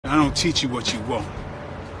I don't teach you what you want.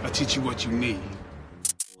 I teach you what you need.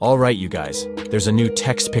 Alright you guys, there's a new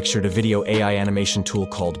text-picture-to-video AI animation tool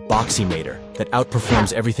called Boximator that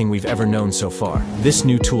outperforms everything we've ever known so far. This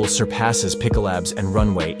new tool surpasses Pixelabs and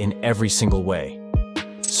Runway in every single way.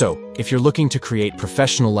 So, if you're looking to create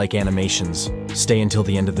professional-like animations, stay until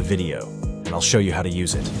the end of the video, and I'll show you how to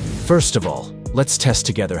use it. First of all, let's test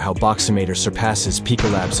together how Boximator surpasses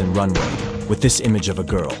Pixelabs and Runway. With this image of a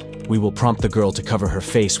girl, we will prompt the girl to cover her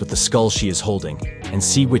face with the skull she is holding, and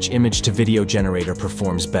see which image-to-video generator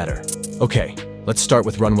performs better. Okay, let's start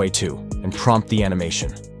with Runway 2, and prompt the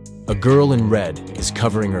animation. A girl in red is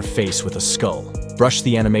covering her face with a skull. Brush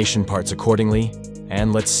the animation parts accordingly,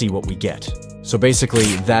 and let's see what we get. So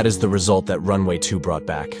basically, that is the result that Runway 2 brought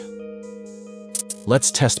back.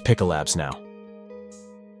 Let's test Pixelabs now.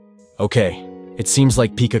 Okay, it seems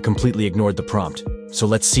like Pika completely ignored the prompt, so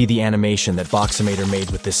let's see the animation that Boximator made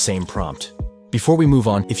with this same prompt. Before we move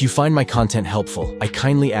on, if you find my content helpful, I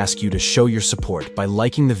kindly ask you to show your support by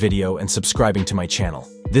liking the video and subscribing to my channel.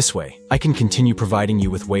 This way, I can continue providing you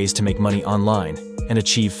with ways to make money online and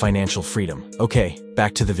achieve financial freedom. Okay,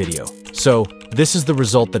 back to the video. So, this is the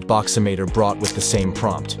result that Boximator brought with the same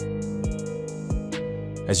prompt.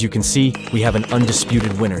 As you can see, we have an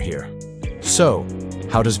undisputed winner here. So,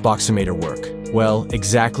 how does Boximator work? Well,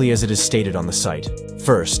 exactly as it is stated on the site.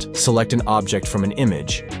 First, select an object from an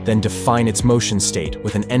image, then define its motion state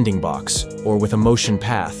with an ending box, or with a motion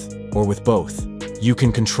path, or with both. You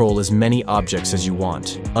can control as many objects as you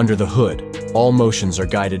want. Under the hood, all motions are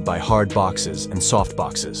guided by hard boxes and soft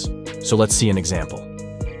boxes. So let's see an example.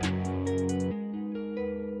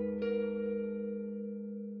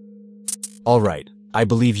 Alright, I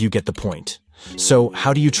believe you get the point. So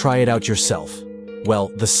how do you try it out yourself? Well,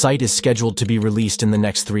 the site is scheduled to be released in the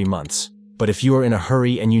next 3 months. But if you are in a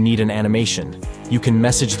hurry and you need an animation, you can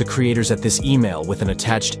message the creators at this email with an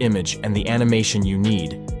attached image and the animation you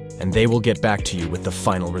need, and they will get back to you with the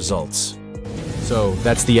final results. So,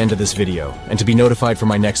 that's the end of this video, and to be notified for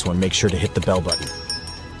my next one, make sure to hit the bell button.